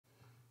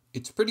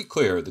It's pretty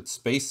clear that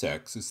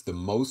SpaceX is the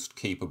most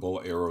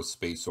capable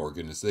aerospace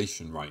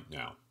organization right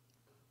now.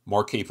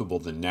 More capable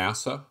than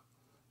NASA,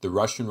 the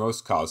Russian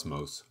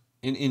Roscosmos,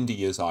 and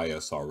India's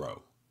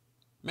ISRO.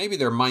 Maybe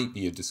there might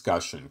be a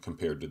discussion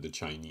compared to the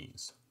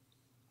Chinese.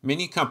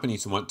 Many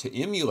companies want to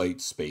emulate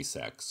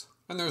SpaceX,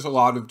 and there's a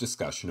lot of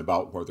discussion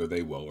about whether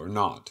they will or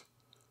not.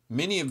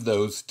 Many of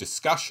those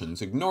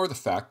discussions ignore the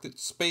fact that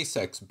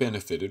SpaceX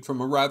benefited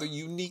from a rather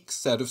unique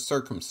set of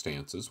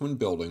circumstances when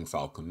building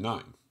Falcon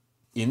 9.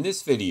 In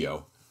this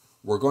video,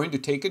 we're going to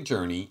take a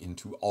journey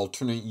into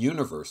alternate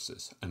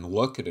universes and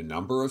look at a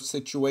number of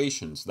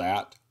situations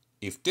that,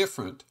 if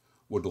different,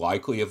 would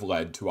likely have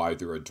led to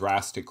either a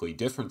drastically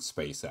different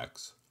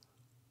SpaceX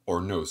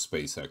or no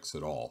SpaceX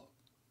at all.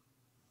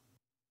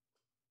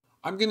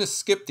 I'm going to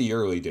skip the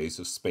early days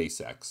of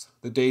SpaceX,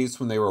 the days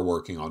when they were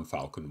working on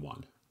Falcon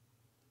 1.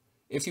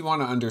 If you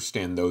want to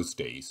understand those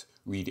days,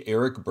 read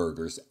Eric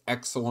Berger's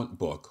excellent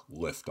book,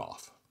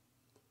 Liftoff.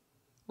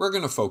 We're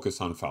going to focus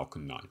on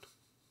Falcon 9.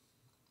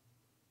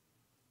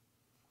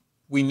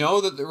 We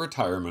know that the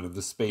retirement of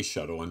the space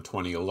shuttle in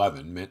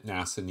 2011 meant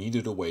NASA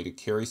needed a way to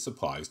carry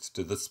supplies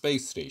to the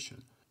space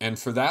station, and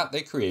for that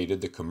they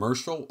created the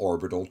Commercial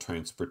Orbital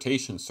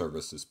Transportation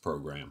Services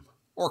Program,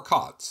 or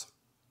COTS.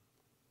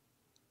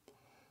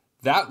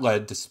 That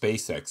led to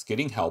SpaceX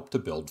getting help to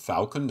build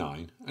Falcon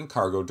 9 and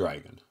Cargo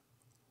Dragon.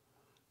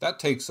 That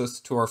takes us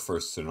to our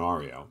first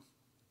scenario.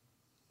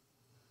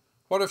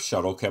 What if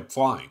shuttle kept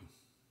flying?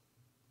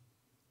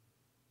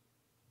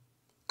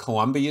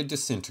 Columbia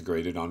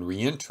disintegrated on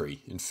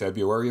re-entry in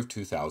February of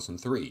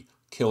 2003,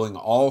 killing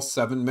all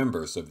 7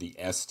 members of the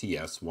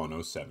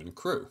STS-107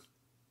 crew.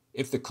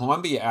 If the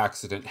Columbia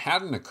accident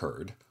hadn't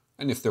occurred,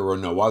 and if there were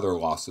no other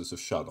losses of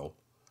shuttle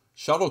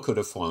could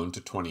have flown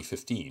to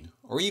 2015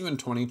 or even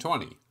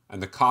 2020,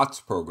 and the COTS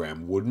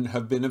program wouldn't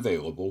have been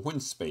available when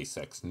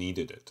SpaceX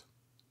needed it.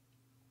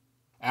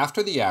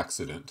 After the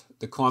accident,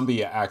 the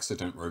Columbia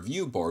Accident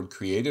Review Board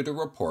created a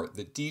report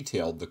that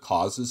detailed the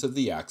causes of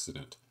the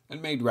accident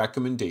and made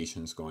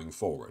recommendations going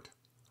forward.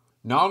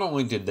 Not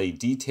only did they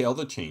detail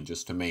the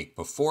changes to make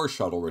before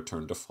shuttle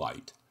returned to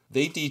flight,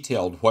 they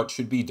detailed what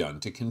should be done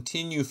to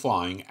continue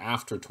flying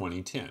after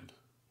 2010.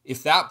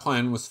 If that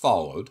plan was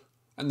followed,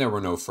 and there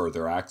were no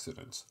further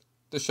accidents,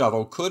 the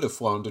shuttle could have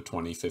flown to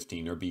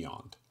 2015 or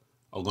beyond,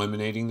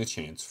 eliminating the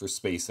chance for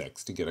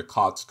SpaceX to get a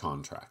COTS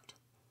contract.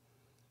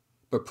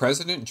 But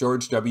President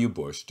George W.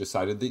 Bush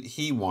decided that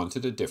he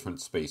wanted a different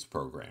space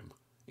program,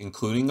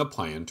 including a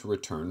plan to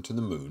return to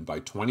the moon by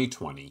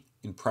 2020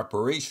 in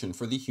preparation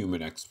for the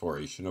human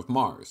exploration of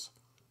Mars.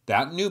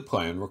 That new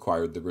plan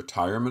required the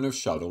retirement of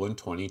shuttle in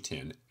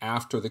 2010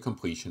 after the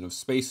completion of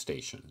space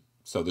station,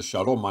 so the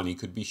shuttle money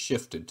could be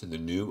shifted to the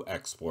new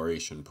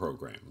exploration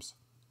programs.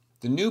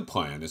 The new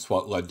plan is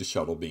what led to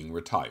shuttle being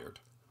retired,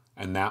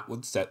 and that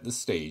would set the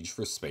stage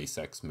for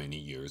SpaceX many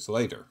years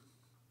later.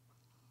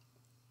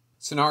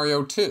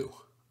 Scenario 2.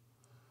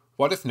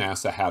 What if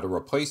NASA had a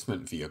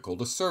replacement vehicle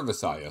to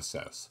service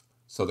ISS,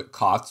 so that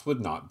COTS would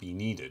not be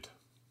needed?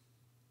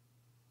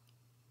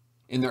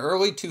 In the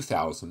early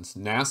 2000s,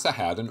 NASA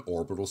had an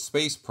orbital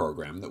space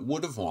program that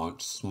would have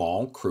launched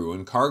small crew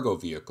and cargo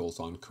vehicles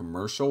on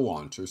commercial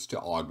launchers to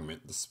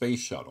augment the space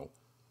shuttle.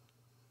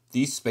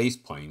 These space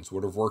planes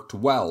would have worked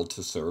well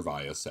to serve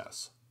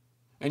ISS.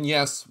 And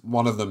yes,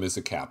 one of them is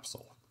a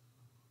capsule.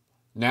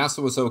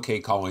 NASA was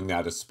okay calling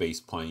that a space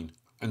plane,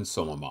 and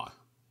so am I.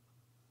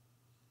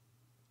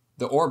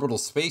 The orbital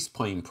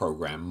spaceplane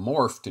program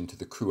morphed into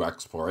the crew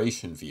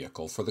exploration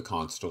vehicle for the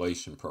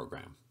Constellation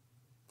program.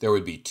 There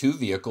would be 2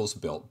 vehicles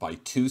built by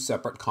 2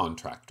 separate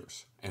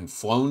contractors, and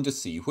flown to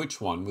see which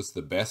one was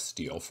the best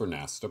deal for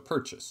NASA to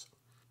purchase.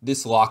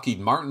 This Lockheed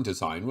Martin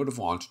design would have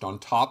launched on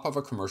top of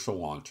a commercial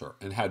launcher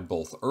and had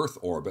both Earth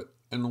orbit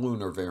and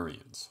lunar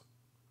variants.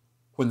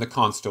 When the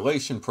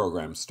Constellation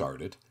program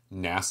started,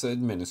 NASA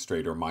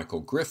Administrator Michael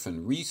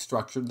Griffin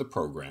restructured the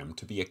program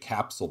to be a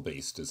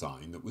capsule-based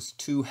design that was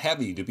too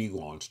heavy to be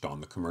launched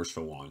on the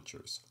commercial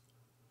launchers.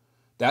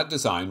 That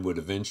design would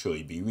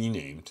eventually be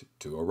renamed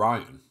to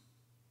Orion.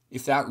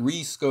 If that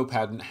rescope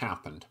hadn't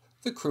happened,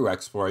 the crew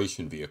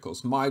exploration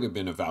vehicles might have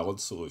been a valid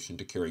solution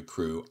to carry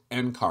crew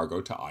and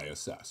cargo to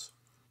ISS.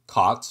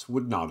 COTS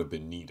would not have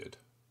been needed.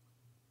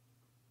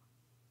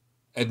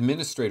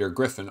 Administrator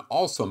Griffin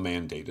also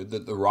mandated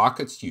that the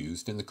rockets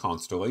used in the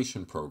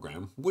Constellation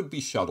program would be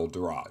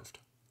shuttle-derived.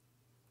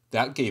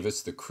 That gave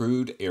us the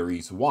crewed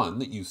Ares 1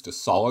 that used a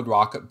solid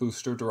rocket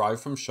booster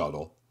derived from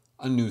shuttle,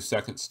 a new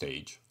second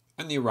stage,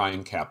 and the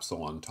Orion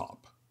capsule on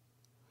top.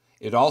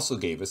 It also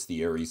gave us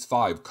the Ares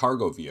 5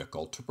 cargo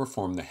vehicle to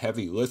perform the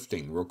heavy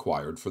lifting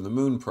required for the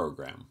Moon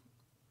program.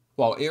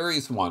 While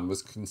Ares 1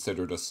 was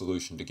considered a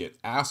solution to get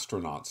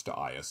astronauts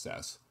to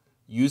ISS,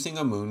 using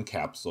a Moon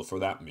capsule for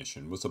that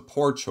mission was a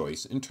poor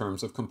choice in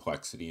terms of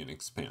complexity and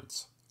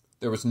expense.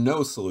 There was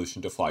no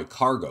solution to fly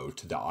cargo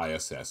to the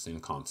ISS in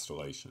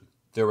Constellation.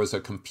 There was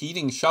a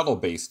competing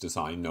shuttle-based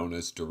design known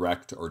as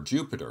Direct or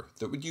Jupiter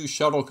that would use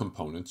shuttle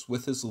components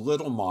with as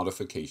little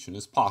modification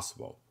as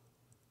possible.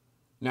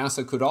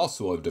 NASA could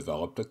also have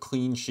developed a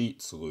clean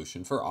sheet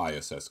solution for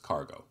ISS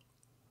cargo.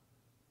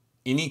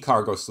 Any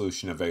cargo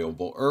solution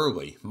available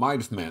early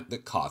might have meant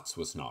that COTS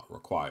was not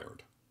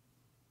required.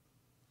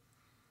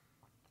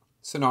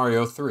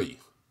 Scenario 3.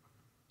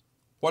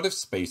 What if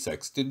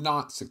SpaceX did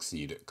not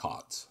succeed at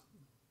COTS?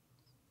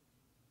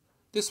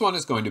 This one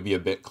is going to be a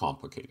bit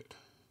complicated.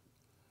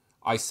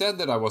 I said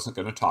that I wasn't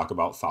going to talk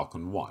about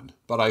Falcon 1,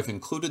 but I've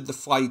included the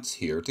flights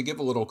here to give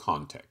a little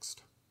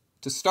context.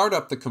 To start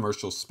up the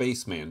commercial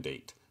space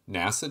mandate,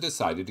 NASA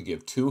decided to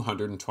give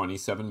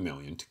 $227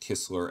 million to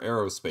Kistler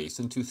Aerospace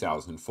in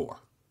 2004.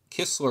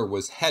 Kistler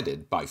was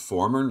headed by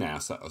former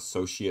NASA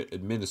Associate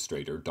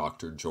Administrator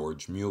Dr.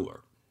 George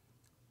Mueller.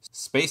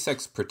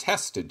 SpaceX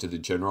protested to the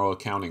General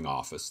Accounting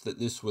Office that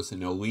this was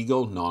an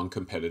illegal,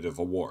 non-competitive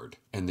award,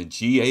 and the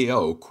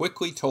GAO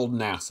quickly told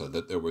NASA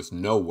that there was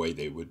no way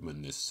they would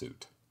win this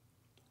suit.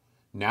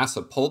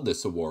 NASA pulled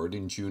this award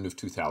in June of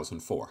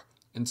 2004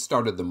 and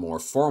started the more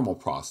formal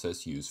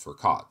process used for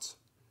COTS.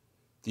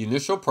 The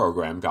initial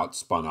program got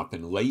spun up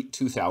in late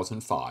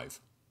 2005,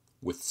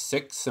 with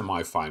 6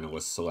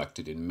 semifinalists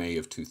selected in May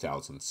of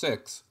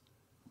 2006,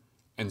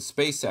 and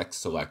SpaceX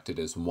selected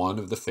as one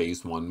of the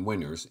Phase 1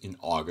 winners in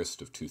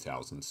August of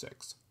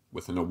 2006,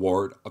 with an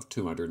award of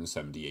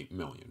 $278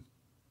 million.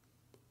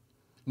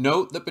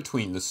 Note that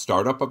between the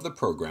startup of the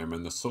program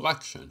and the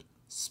selection,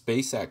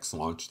 SpaceX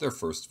launched their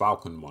first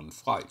Falcon 1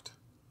 flight.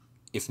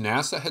 If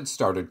NASA had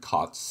started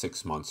COTS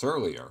 6 months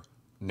earlier,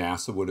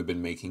 NASA would have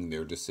been making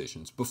their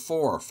decisions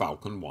before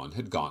Falcon 1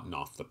 had gotten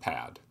off the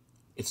pad.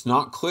 It's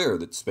not clear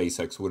that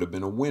SpaceX would have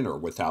been a winner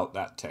without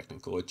that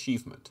technical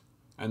achievement,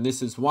 and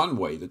this is one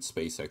way that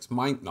SpaceX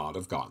might not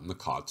have gotten the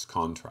COTS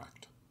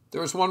contract.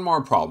 There was one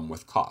more problem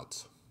with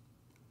COTS.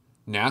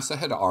 NASA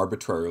had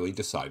arbitrarily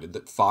decided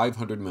that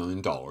 $500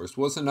 million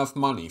was enough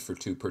money for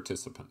 2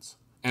 participants,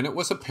 and it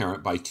was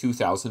apparent by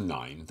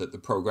 2009 that the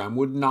program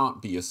would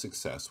not be a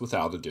success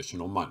without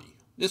additional money.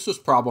 This was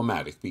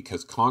problematic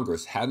because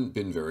Congress hadn't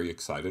been very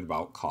excited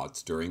about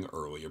COTS during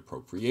early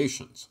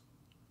appropriations.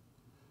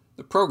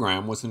 The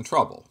program was in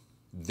trouble.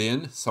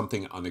 Then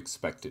something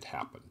unexpected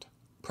happened.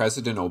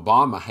 President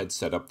Obama had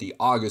set up the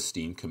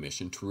Augustine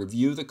Commission to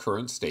review the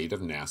current state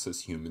of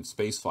NASA's human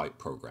spaceflight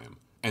program,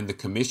 and the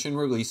commission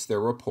released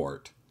their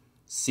report,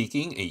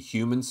 Seeking a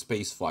Human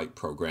Spaceflight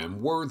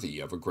Program Worthy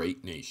of a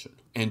Great Nation.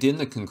 And in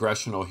the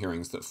congressional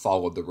hearings that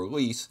followed the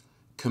release,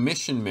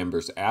 commission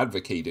members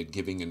advocated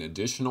giving an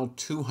additional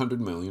 $200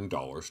 million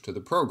to the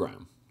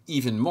program.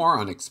 Even more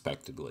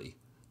unexpectedly,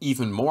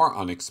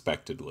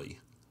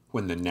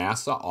 when the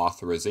NASA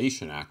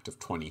Authorization Act of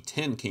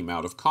 2010 came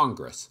out of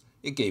Congress,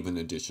 it gave an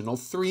additional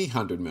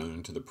 $300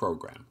 million to the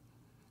program,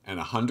 and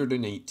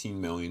 $118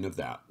 million of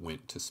that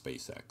went to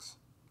SpaceX.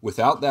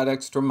 Without that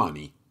extra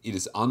money, it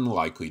is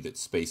unlikely that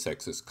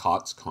SpaceX's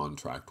COTS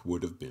contract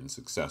would have been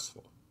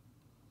successful.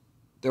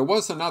 There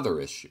was another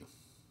issue.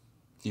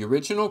 The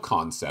original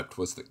concept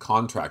was that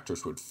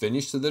contractors would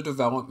finish the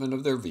development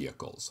of their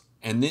vehicles,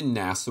 and then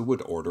NASA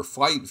would order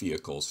flight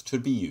vehicles to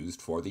be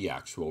used for the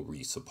actual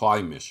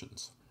resupply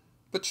missions.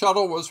 But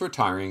Shuttle was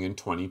retiring in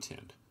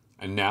 2010,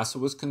 and NASA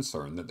was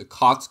concerned that the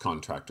COTS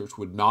contractors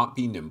would not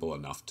be nimble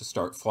enough to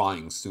start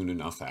flying soon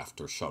enough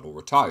after Shuttle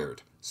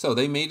retired, so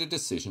they made a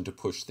decision to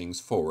push things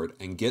forward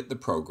and get the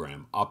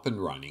program up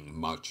and running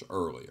much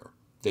earlier.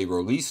 They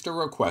released a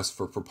request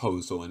for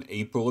proposal in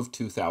April of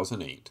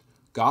 2008,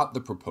 got the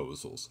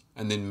proposals,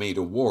 and then made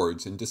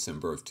awards in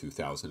December of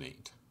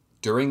 2008.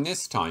 During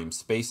this time,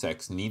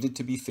 SpaceX needed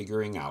to be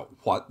figuring out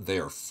what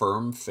their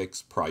firm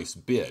fixed price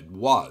bid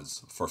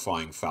was for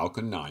flying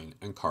Falcon 9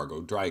 and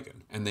Cargo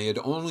Dragon, and they had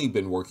only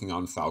been working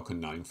on Falcon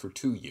 9 for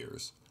 2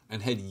 years,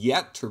 and had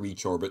yet to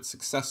reach orbit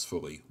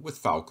successfully with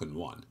Falcon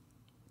 1.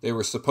 They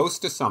were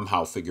supposed to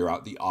somehow figure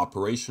out the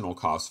operational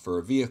cost for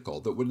a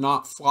vehicle that would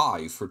not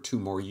fly for 2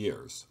 more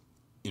years,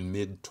 in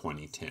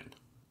mid-2010.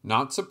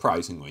 Not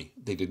surprisingly,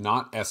 they did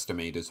not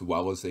estimate as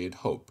well as they had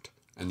hoped,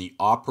 and the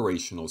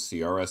operational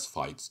CRS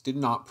flights did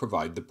not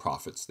provide the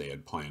profits they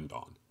had planned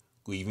on,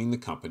 leaving the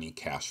company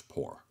cash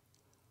poor.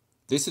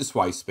 This is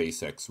why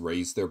SpaceX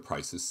raised their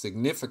prices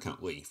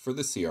significantly for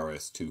the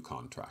CRS-2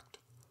 contract.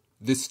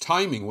 This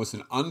timing was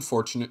an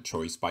unfortunate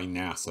choice by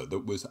NASA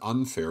that was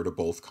unfair to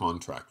both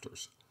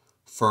contractors.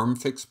 Firm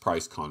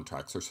fixed-price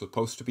contracts are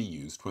supposed to be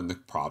used when the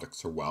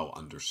products are well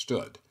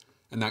understood,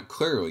 and that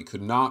clearly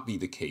could not be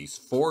the case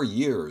 4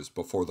 years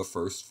before the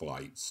first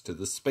flights to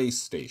the space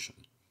station.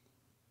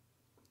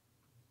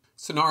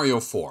 Scenario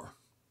 4.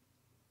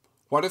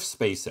 What if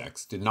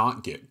SpaceX did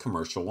not get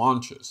commercial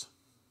launches?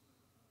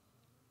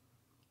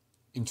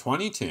 In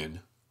 2010,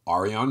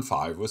 Ariane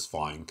 5 was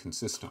flying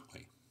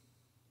consistently.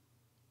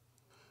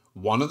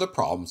 One of the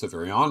problems of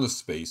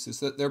Arianespace is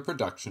that their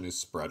production is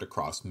spread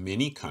across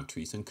many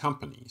countries and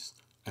companies,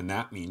 and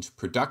that means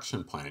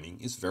production planning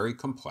is very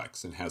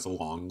complex and has a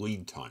long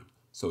lead time,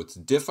 so it's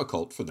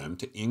difficult for them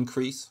to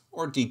increase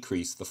or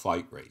decrease the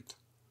flight rate.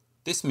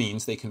 This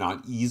means they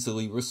cannot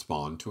easily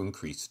respond to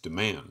increased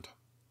demand.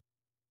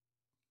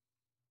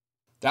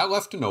 That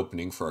left an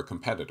opening for a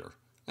competitor,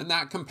 and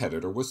that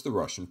competitor was the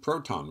Russian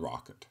Proton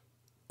rocket.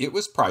 It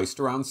was priced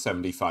around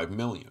 $75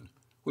 million,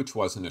 which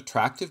was an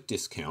attractive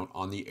discount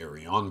on the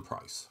Ariane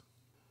price.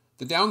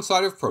 The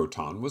downside of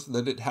Proton was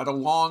that it had a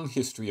long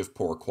history of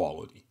poor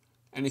quality,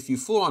 and if you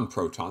flew on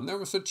Proton, there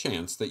was a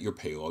chance that your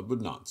payload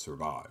would not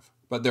survive.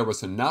 But there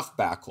was enough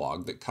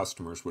backlog that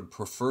customers would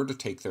prefer to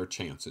take their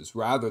chances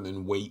rather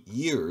than wait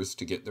years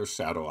to get their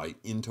satellite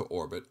into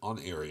orbit on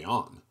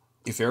Ariane.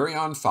 If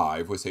Ariane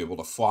 5 was able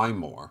to fly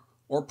more,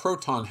 or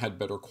Proton had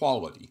better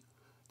quality,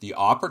 the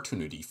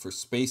opportunity for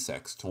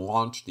SpaceX to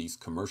launch these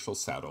commercial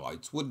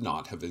satellites would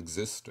not have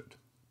existed.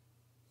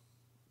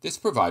 This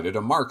provided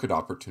a market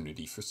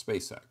opportunity for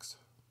SpaceX.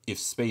 If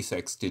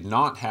SpaceX did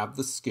not have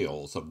the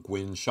skills of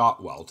Gwynne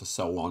Shotwell to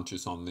sell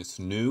launches on this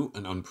new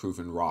and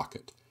unproven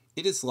rocket,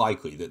 it is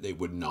likely that they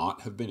would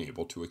not have been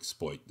able to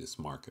exploit this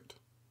market.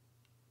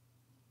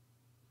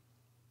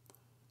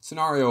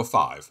 Scenario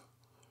 5.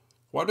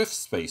 What if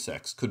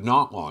SpaceX could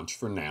not launch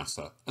for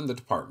NASA and the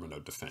Department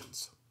of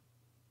Defense?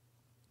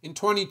 In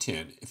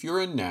 2010, if you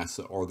were in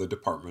NASA or the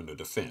Department of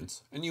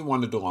Defense and you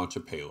wanted to launch a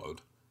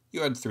payload,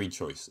 you had three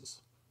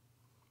choices.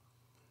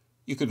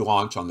 You could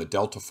launch on the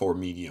Delta IV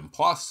Medium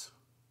Plus,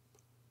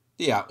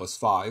 the Atlas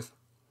V,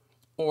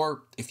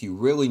 or if you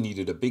really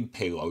needed a big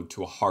payload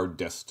to a hard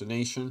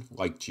destination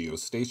like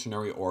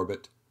geostationary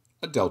orbit,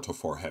 a Delta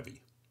IV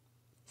Heavy.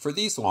 For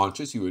these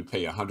launches, you would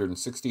pay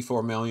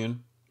 $164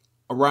 million,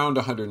 around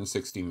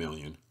 $160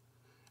 million,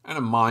 and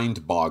a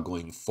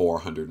mind-boggling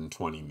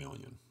 $420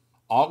 million.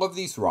 All of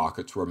these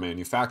rockets were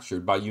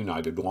manufactured by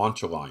United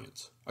Launch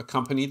Alliance, a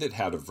company that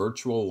had a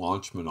virtual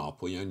launch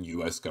monopoly on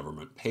U.S.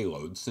 government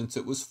payloads since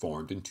it was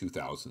formed in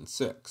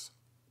 2006.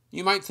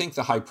 You might think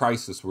the high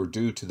prices were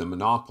due to the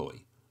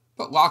monopoly,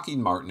 but Lockheed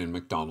Martin and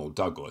McDonnell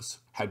Douglas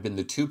had been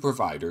the two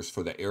providers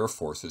for the Air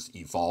Force's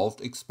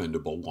Evolved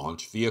Expendable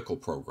Launch Vehicle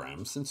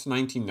program since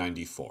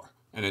 1994,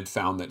 and had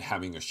found that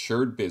having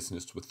assured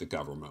business with the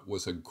government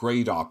was a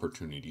great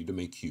opportunity to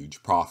make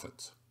huge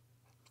profits.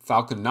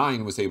 Falcon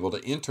 9 was able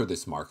to enter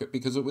this market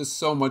because it was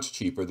so much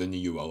cheaper than the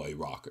ULA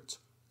rockets,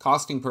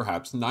 costing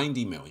perhaps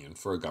 $90 million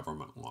for a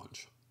government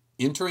launch.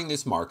 Entering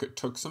this market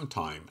took some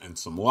time and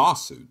some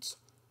lawsuits,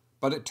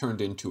 but it turned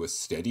into a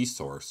steady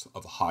source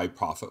of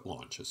high-profit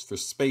launches for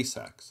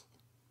SpaceX.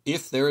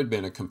 If there had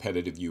been a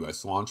competitive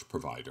U.S. launch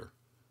provider,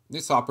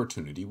 this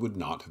opportunity would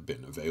not have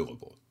been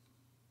available.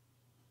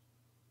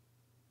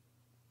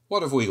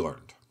 What have we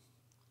learned?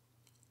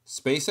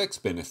 SpaceX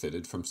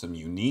benefited from some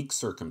unique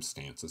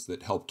circumstances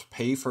that helped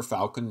pay for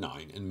Falcon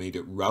 9 and made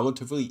it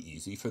relatively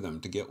easy for them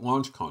to get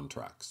launch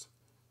contracts.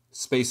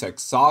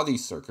 SpaceX saw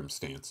these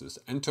circumstances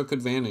and took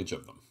advantage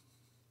of them.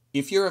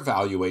 If you're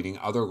evaluating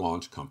other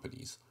launch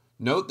companies,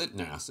 note that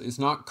NASA is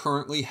not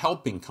currently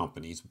helping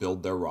companies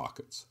build their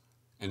rockets,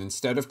 and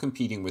instead of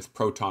competing with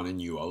Proton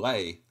and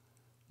ULA,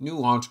 new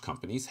launch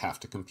companies have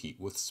to compete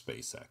with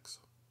SpaceX.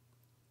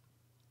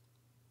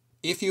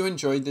 If you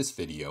enjoyed this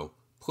video,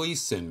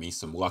 please send me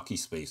some lucky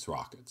space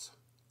rockets.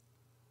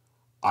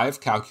 I have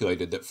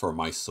calculated that for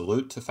my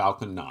salute to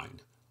Falcon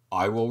 9,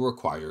 I will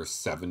require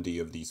 70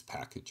 of these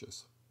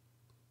packages.